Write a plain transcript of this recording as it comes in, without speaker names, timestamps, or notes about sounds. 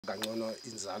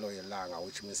INZALO YELANGA,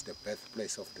 which means the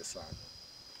birthplace of the sun.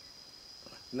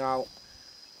 Now,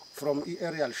 from the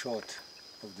aerial shot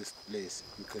of this place,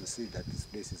 you can see that this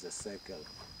place is a circle.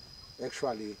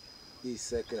 Actually, this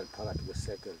circle,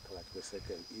 circle,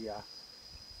 here,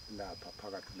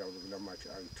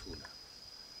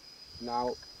 now,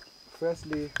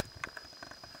 firstly,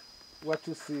 what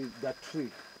you see, that tree,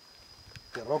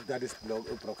 the rock that is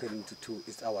broken into two,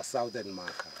 is our southern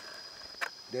marker.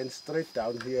 Then straight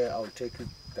down here, I'll take it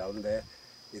down there,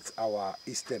 it's our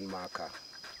eastern marker.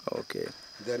 Okay.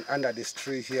 Then under this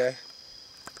tree here,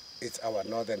 it's our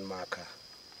northern marker.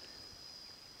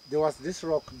 There was this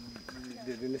rock,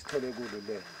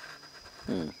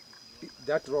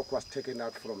 that rock was taken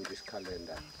out from this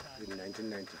calendar in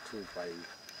 1992 by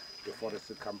the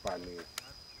forestry company,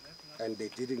 and they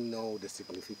didn't know the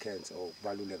significance of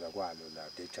Balulega Gwalo.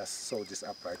 They just saw this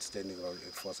upright standing rock,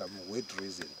 and for some weird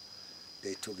reason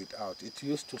they took it out. It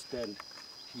used to stand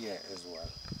here as well,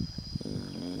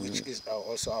 which is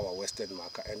also our western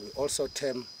marker, and we also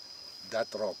term that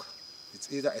rock,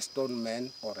 it's either a stone man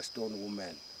or a stone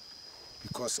woman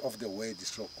because of the way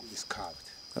this rock is carved.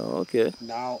 Oh, okay.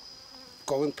 Now,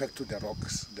 going back to the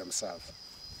rocks themselves,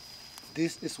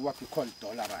 this is what we call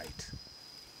dolerite.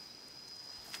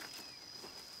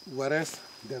 Whereas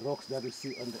the rocks that you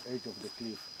see on the edge of the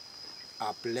cliff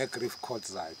are black reef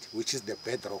quartzite, which is the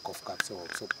bedrock of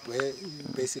Kapsewop. So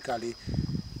basically,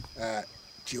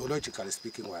 geologically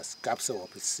speaking, was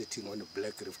Kapsewop is sitting on a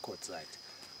black reef quartzite,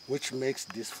 which makes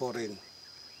this foreign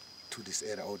to this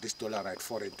area, or this dolerite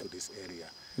foreign to this area.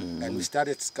 And we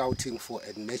started scouting for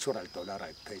a natural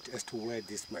dolerite page as to where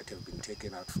this might have been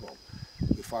taken out from.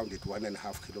 We found it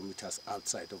 1.5 kilometers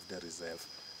outside of the reserve.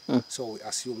 So we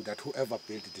assumed that whoever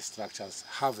built the structures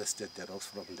harvested the rocks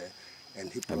from there,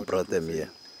 and he brought them here,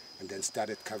 and then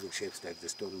started carving shapes like the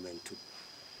stone man to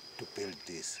build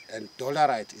this. And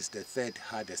dolerite is the third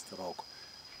hardest rock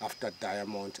after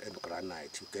diamond and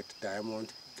granite. You get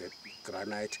diamond, you get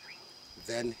granite,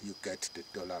 then you get the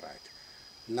dolerite.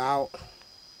 Now,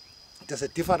 there's a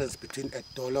difference between a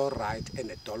dolerite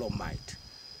and a dolomite.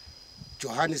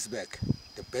 Johannesburg,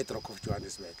 the bedrock of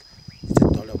Johannesburg, it's a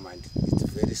dolomite. It's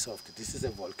very soft. This is a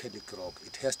volcanic rock.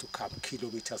 It has to come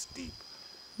kilometers deep.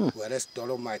 Whereas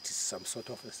dolomite is some sort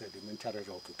of a sedimentary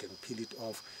rock. You can peel it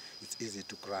off. It's easy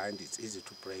to grind. It's easy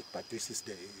to break. But this is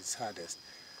its hardest.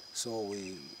 So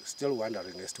we're still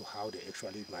wondering as to how they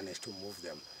actually managed to move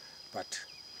them. But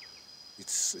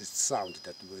it's sound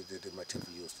that they might have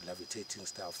used, levitating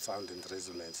stuff, sound and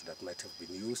resonance that might have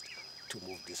been used to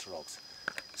move these rocks.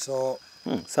 So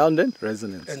sound and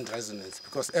resonance. And resonance,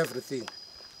 because everything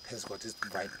has got its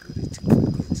vibrating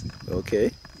frequency.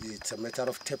 Okay. It's a matter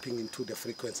of tapping into the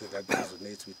frequency that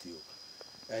resonates with you.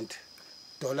 And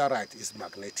dolerite is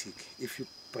magnetic. If you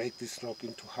break this rock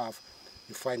into half,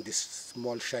 you find these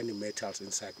small shiny metals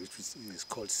inside, which is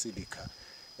called silica.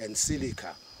 And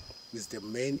silica is the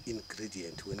main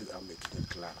ingredient when you are making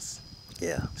glass.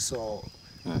 Yeah. So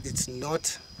it's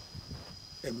not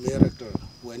a miracle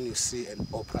when you see an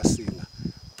opera singer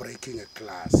breaking a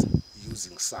glass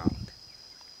using sound.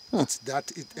 It's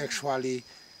that it actually,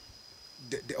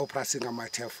 the opera singer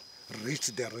might have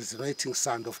reached the resonating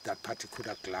sound of that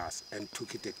particular glass and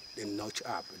took it a notch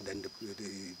up, and then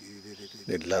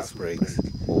the glass breaks.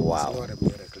 Oh, wow. It's not a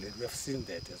miracle. We have seen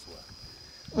that as well.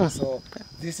 So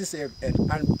this is an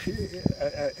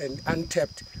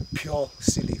untapped pure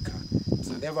silica. It's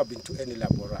never been to any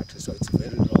laboratory, so it's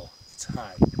very raw, it's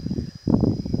high.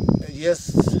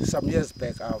 Some years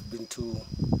back I've been to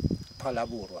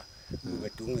Phalaborwa. We were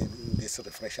doing this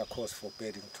refresher course for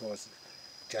birding tours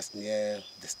just near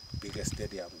the biggest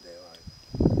stadium there.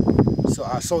 So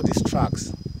I saw these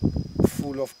trucks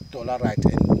full of dolerite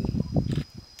and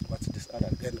what's this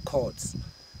other, and quartz.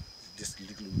 This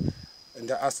little, and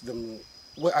I asked them,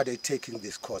 where are they taking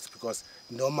these quartz? Because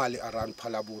normally around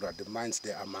Phalaborwa, the mines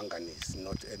there are manganese,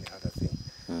 not any other thing.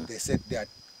 They said they are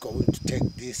going to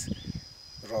take these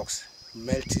rocks,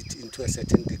 melt it into a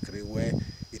certain degree where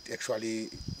it actually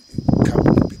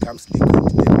becomes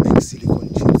liquid. They make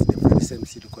silicon chips, the very same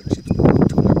silicon chips that you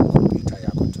told on computer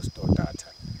to store data.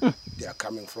 They are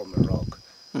coming from a rock.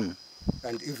 And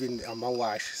even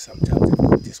Amawash, sometimes they've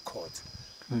got these codes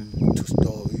to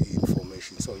store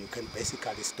information. So you can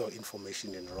basically store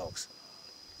information in rocks.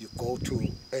 You go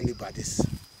to anybody's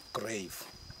grave,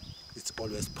 it's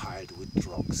always piled with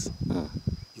rocks.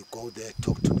 You go there,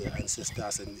 talk to their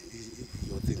ancestors, and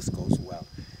your things goes well.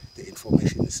 The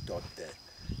information is stored there.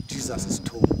 Jesus'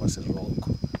 tomb was a rock.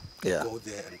 You go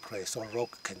there and pray. So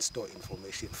rock can store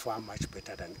information far much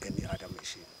better than any other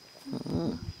machine.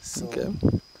 So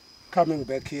coming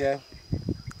back here,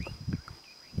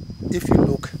 if you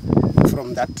look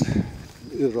from that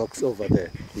rocks over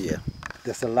there, Yeah.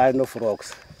 there's a line of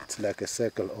rocks. It's like a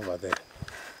circle over there.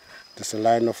 There's a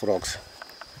line of rocks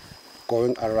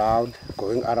going around,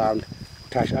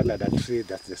 touch under that tree,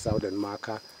 that's the southern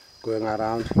marker, going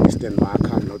around, eastern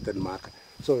marker, northern marker.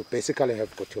 So basically you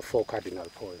have got your 4 cardinal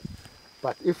points.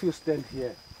 But if you stand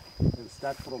here and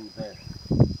start from there,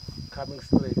 coming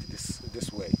straight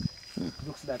this way,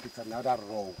 looks like it's another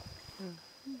row,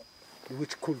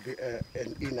 which could be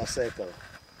an inner circle.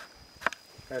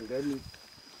 And then you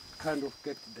kind of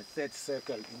get the 3rd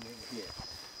circle in here.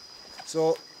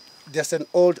 So there's an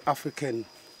old African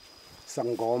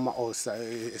Sangoma or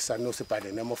Sanusi by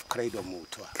the name of Credo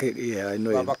Mutwa. Yeah, I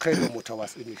know him. Baba Credo Mutwa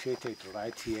was initiated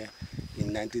right here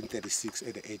in 1936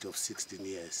 at the age of 16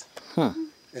 years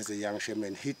as a young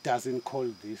shaman. He doesn't call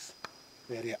this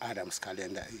area Adam's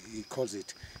calendar. He calls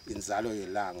it INZALO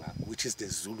YELANGA, which is the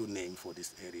Zulu name for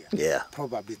this area. Yeah.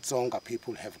 Probably Tsonga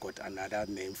people have got another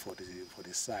name for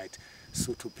the site.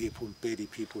 Sutu people, Bedi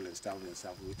people and stuff.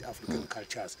 With African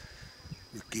cultures,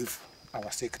 we give our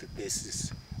sacred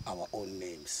places our own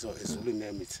names. So a Zulu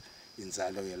name is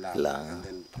INZALO YELANGA, and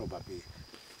then probably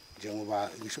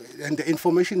and the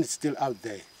information is still out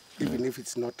there, even if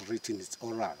it's not written, it's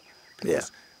oral.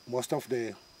 Because most of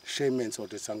the shamans or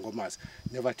the sangomas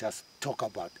never just talk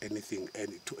about anything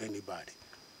to anybody.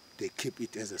 They keep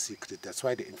it as a secret. That's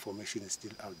why the information is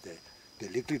still out there. The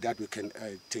little that we can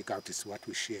take out is what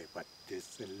we share, but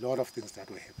there's a lot of things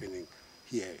that were happening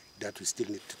here that we still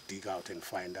need to dig out and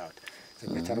find out. It's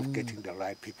a matter of getting the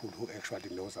right people who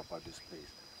actually knows about this place.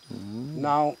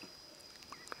 Now,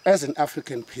 as an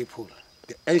African people,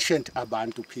 the ancient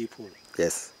Abantu people,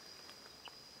 Yes.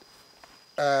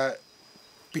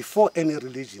 before any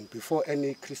religion, before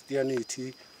any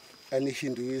Christianity, any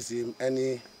Hinduism,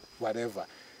 any whatever,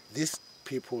 these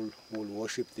people will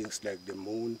worship things like the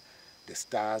moon, the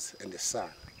stars, and the sun.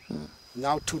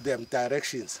 Now to them,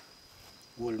 directions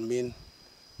will mean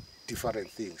different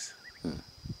things.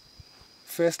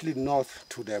 Firstly, north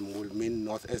to them will mean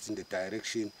north as in the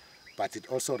direction, but it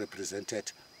also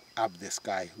represented up the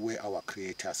sky where our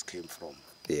creators came from.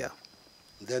 Yeah.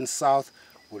 Then south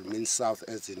will mean south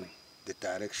as in the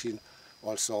direction,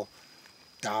 also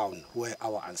down where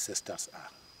our ancestors are.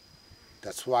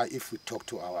 That's why if we talk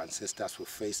to our ancestors, we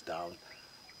face down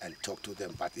and talk to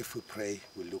them, but if we pray,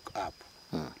 we look up.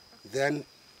 Then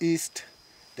east,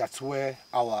 that's where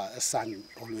our sun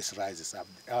always rises up,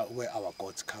 where our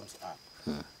God comes up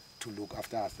to look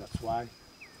after us. That's why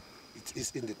it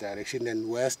is in the direction. And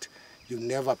west, you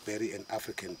never bury an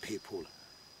African people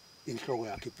in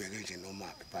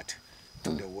but to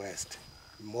the west.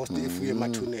 Most if we are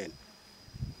Matunen,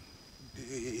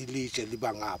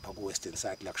 western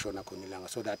side like Shona Konilanga,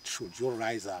 so that should you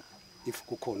rise up, if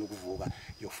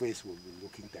your face will be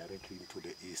looking directly into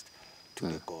the east to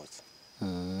the gods.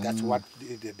 That's what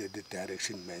the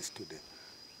direction means to them.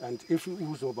 And if you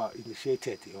Uzoba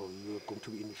initiated, or you're going to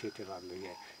be initiated around the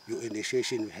year, your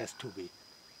initiation has to be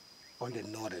on the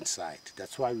northern side.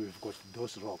 That's why we've got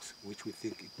those rocks, which we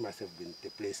think it must have been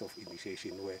the place of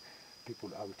initiation where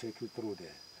people, I will take you through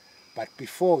there. But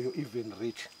before you even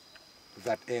reach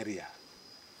that area,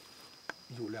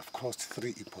 you will have crossed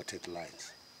 3 important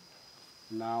lines.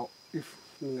 Now, if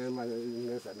I'm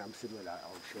similar,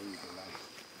 I'll show you the lines.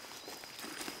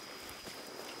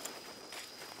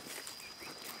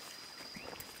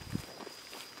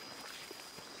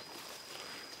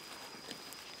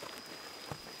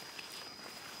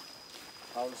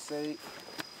 I'll say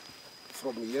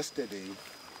from yesterday,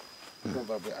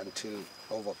 probably until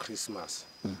over Christmas,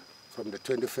 from the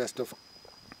 21st of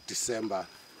December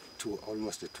to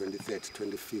almost the 23rd,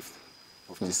 25th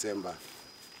of December.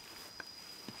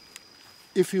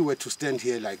 If you were to stand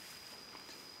here like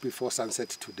before sunset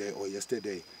today or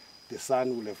yesterday, the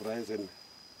sun will have risen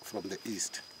from the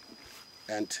east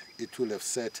and it will have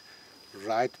set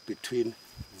right between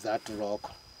that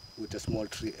rock with a small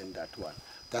tree and that one.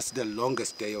 That's the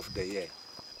longest day of the year.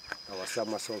 Our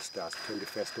summer solstice,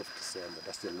 21st of December,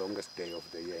 that's the longest day of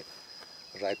the year,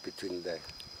 right between there.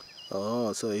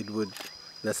 Oh, so it would,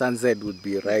 the sunset would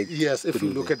be right. Yes, if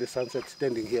you look at the sunset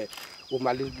standing here, it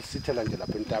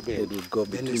would go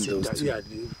between those two. Yeah,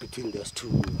 between those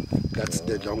two. That's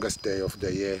the longest day of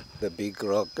the year. The big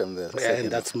rock and the and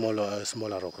that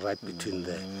smaller rock right between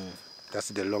there. That's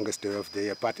the longest day of the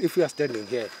year. But if you are standing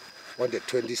here on the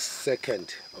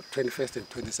 22nd, or 21st and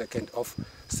 22nd of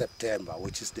September,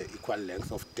 which is the equal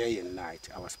length of day and night,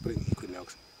 our spring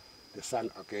equinox, the sun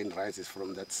again rises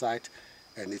from that side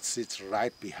and it sits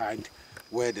right behind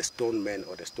where the stone man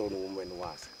or the stone woman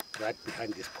was, right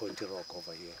behind this pointy rock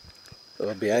over here.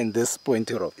 So behind this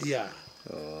pointy rock? Yeah.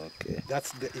 Okay.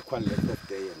 That's the equal length of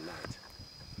day and night.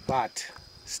 But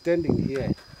standing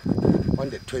here on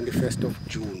the 21st of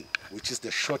June, which is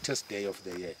the shortest day of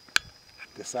the year,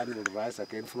 the sun will rise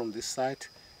again from this side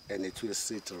and it will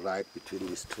sit right between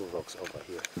these two rocks over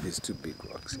here. These two big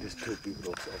rocks. These two big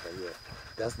rocks over here.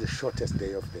 That's the shortest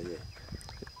day of the year.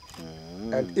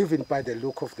 And even by the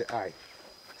look of the eye,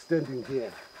 standing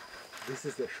here, this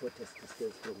is the shortest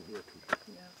distance from here to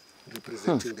here,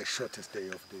 representing the shortest day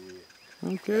of the year.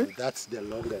 Okay. And that's the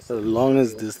longest. The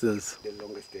longest distance. The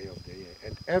longest day of the year.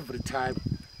 And every time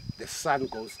the sun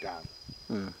goes down,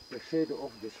 the shadow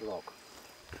of this rock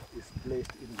is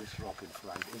placed in this rock in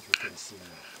front, as you can see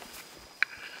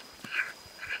now.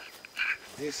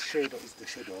 This shadow is the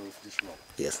shadow of this rock.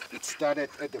 Yes. It started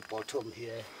at the bottom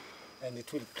here, and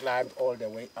it will climb all the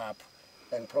way up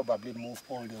and probably move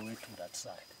all the way to that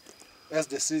side. As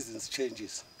the seasons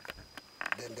changes,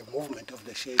 then the movement of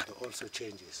the shadow also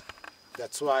changes.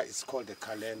 That's why it's called the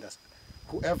calendar.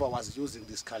 Whoever was using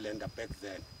this calendar back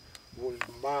then will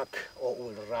mark or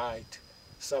will write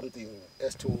something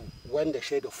as to when the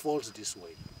shadow falls this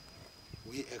way.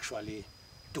 We actually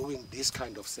doing this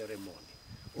kind of ceremony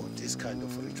or this kind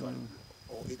of ritual.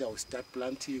 Or either we start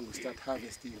planting, we start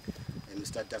harvesting, and we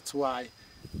start. That's why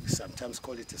we sometimes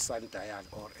call it a sundial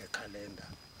or a calendar.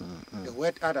 The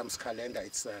word Adam's calendar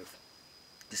itself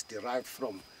is derived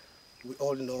from, we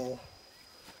all know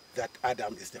that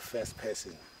Adam is the first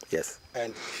person. Yes.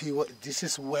 And this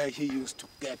is where he used to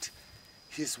get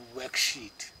his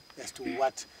worksheet as to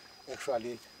what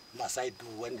actually must I do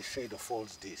when the shadow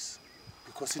falls this.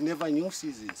 Because he never knew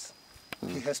seasons.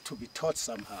 He has to be taught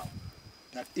somehow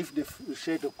that if the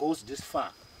shadow goes this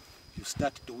far, you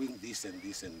start doing this and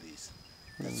this and this.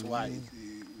 That's why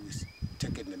we've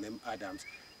taken the name Adams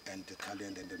and the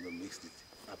calendar, and then we mixed it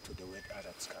up to the word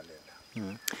Adam's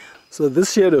calendar. So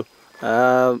this shadow,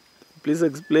 please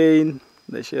explain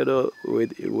the shadow,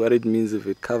 what it means, if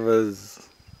it covers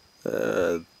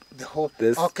the whole,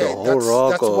 the whole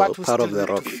rock that's or what we part still of the need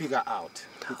rock. to figure out,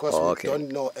 because we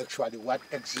don't know actually what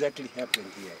exactly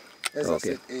happened here. As I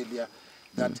said earlier,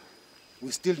 that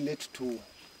we still need to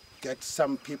get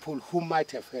some people who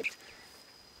might have had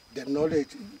the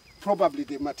knowledge. Probably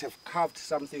they might have carved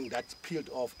something that peeled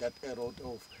off, that eroded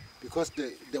off, because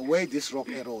the way this rock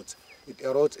erodes, it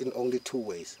erodes in only two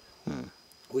ways,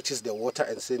 which is the water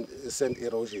and sand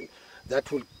erosion. That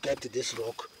will get this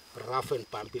rock rough and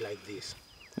bumpy like this.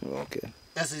 Okay.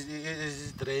 As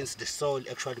it drains, the soil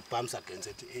actually bumps against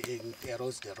it, it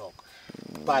erodes the rock.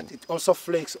 But it also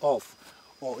flakes off,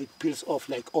 or it peels off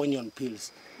like onion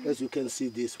peels. As you can see,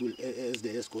 this will, as the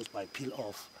years goes by, peel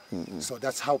off. So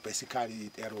that's how basically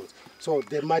it erodes. So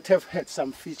they might have had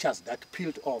some features that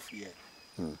peeled off here,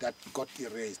 that got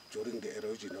erased during the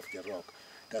erosion of the rock.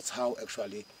 That's how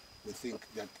actually we think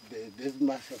that there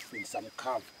must have been some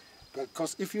carve.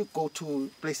 Because if you go to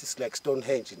places like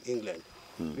Stonehenge in England,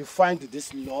 you find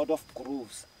this lot of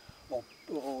grooves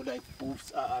or like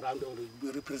boobs around,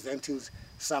 or representing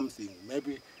something.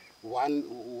 Maybe one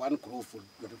groove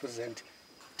would represent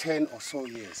 10 or so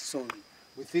years. So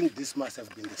we think this must have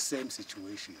been the same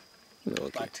situation.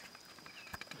 But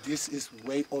this is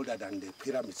way older than the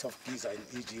pyramids of Giza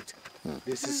in Egypt.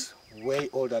 This is way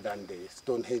older than the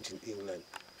Stonehenge in England.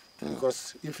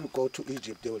 Because if you go to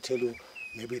Egypt, they will tell you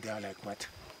maybe they are like what,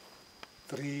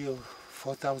 3,000 or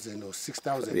 4,000 or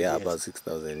 6,000 Yeah, years. about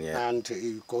 6,000, yeah. And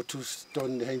you go to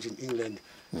Stonehenge in England,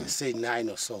 they say 9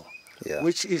 or so. Yeah.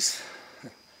 Which is,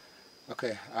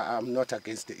 okay, I'm not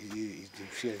against the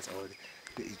Egyptians or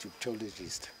the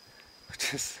Egyptologists,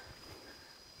 which is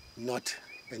not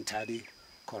entirely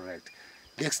correct.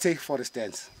 Let's take, for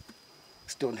instance,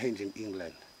 Stonehenge in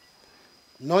England.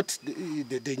 Not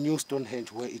the new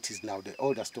Stonehenge where it is now, the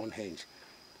older Stonehenge.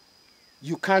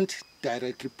 You can't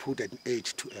directly put an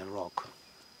age to a rock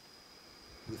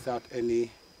without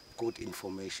any good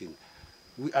information.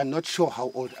 We are not sure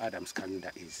how old Adam's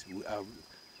calendar is. We are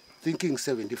thinking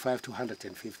 75 to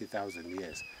 150,000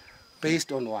 years.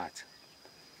 Based on what?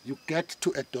 You get to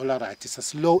a dolerite, it's a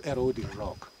slow eroding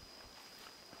rock.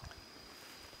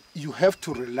 You have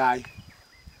to rely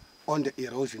on the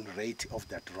erosion rate of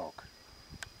that rock.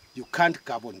 You can't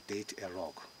carbon date a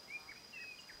rock.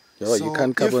 Oh, so you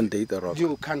can't carbon date a rock?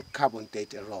 You can't carbon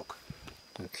date a rock.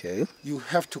 Okay. You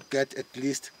have to get at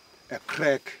least a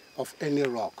crack of any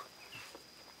rock.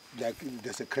 Like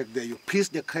there's a crack there, you piece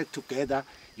the crack together,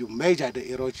 you measure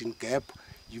the erosion gap,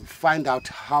 you find out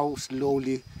how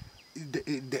slowly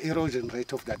the erosion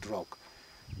rate of that rock.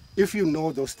 If you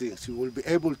know those things, you will be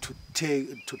able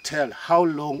to tell how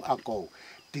long ago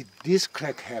did this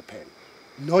crack happen,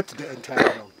 not the entire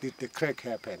rock, did the crack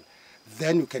happen.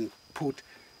 Then you can put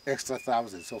extra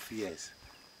thousands of years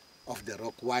of the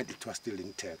rock while it was still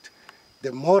intact.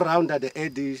 The more rounder the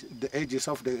edges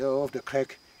of the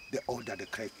crack, the older the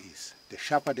crack is. The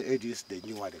sharper the edges, the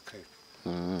newer the crack.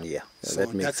 Yeah, So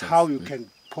that makes that's sense. how you can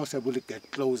possibly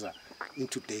get closer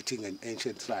into dating an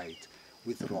ancient site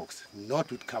with rocks,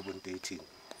 not with carbon dating.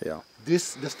 Yeah. The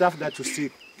stuff that you see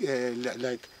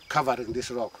like covering this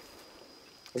rock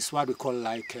is what we call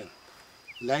lichen.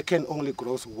 Lichen only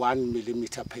grows 1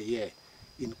 millimeter per year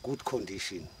in good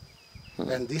condition.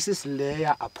 And this is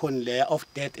layer upon layer of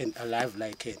dead and alive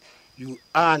lichen. You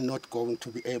are not going to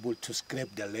be able to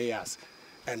scrape the layers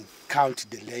and count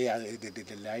the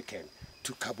lichen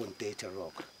to carbon date a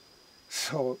rock.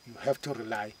 So you have to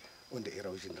rely on the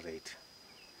erosion rate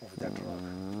of that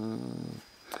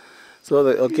rock. So,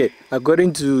 okay,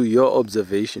 according to your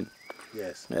observation,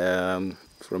 Yes.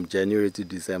 From January to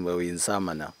December, we're in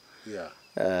summer now. Yeah.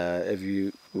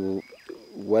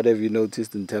 What have you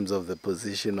noticed in terms of the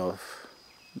position of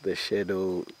the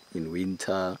shadow in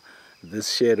winter?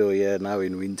 This shadow here now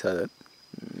in winter.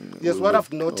 Yes, what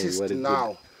I've noticed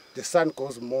now, the sun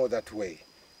goes more that way.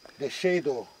 The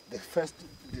shadow, the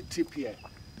tip here,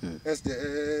 as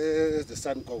the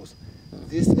sun goes,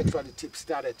 this actually tip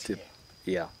started here.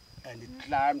 Yeah. And it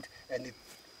climbed and it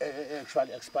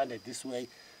actually expanded this way,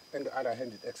 and the other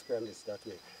hand it expanded that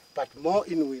way. But more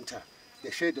in winter,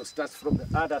 the shadow starts from the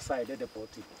other side at the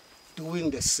bottom, doing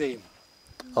the same.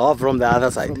 Oh, from the other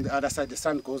side? From the other side, the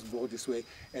sun goes more this way,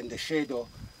 and the shadow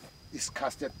is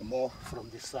casted more from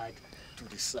this side to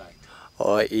this side.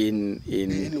 Or in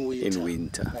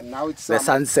winter. And now it's the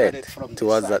sunset from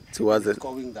towards side, that, towards it,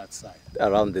 going that side.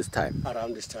 Around this time.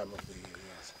 Around this time of the year,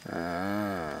 yes.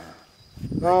 Ah.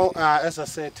 Now, as I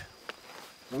said,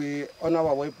 we on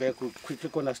our way back, we're quickly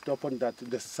gonna stop on that.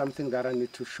 There's something that I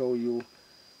need to show you,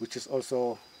 which is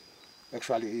also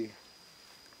actually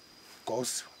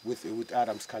goes with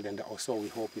Adam's calendar. Also, we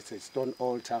hope it's a stone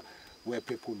altar where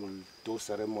people will do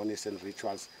ceremonies and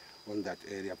rituals on that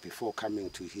area before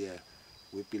coming to here.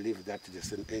 We believe that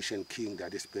there's an ancient king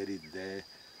that is buried there,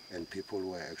 and people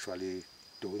were actually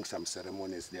doing some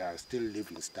ceremonies. There are still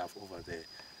living stuff over there.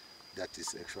 That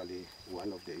is actually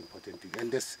one of the important things.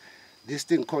 And this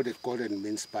thing called a golden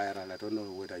mean spiral, I don't know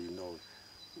whether you know,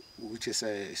 which is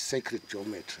a sacred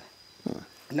geometry.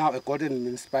 Now, a golden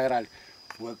mean spiral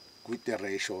works with the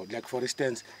ratio. Like, for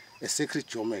instance, a sacred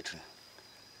geometry.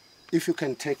 If you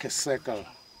can take a circle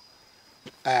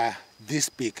this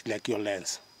big, like your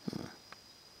lens,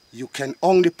 you can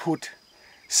only put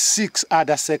 6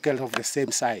 other circles of the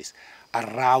same size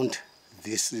around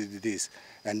this,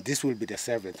 and this will be the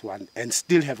 7th one, and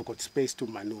still have got space to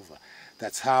maneuver.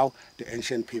 That's how the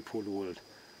ancient people will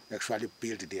actually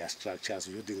build their structures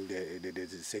using the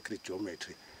sacred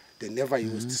geometry. They never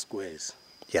used squares.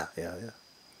 Yeah.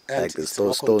 And Like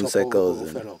stone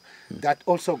circles. That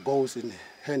also goes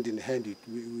hand in hand,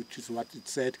 which is what it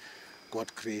said,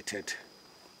 God created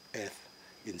Earth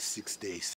in 6 days.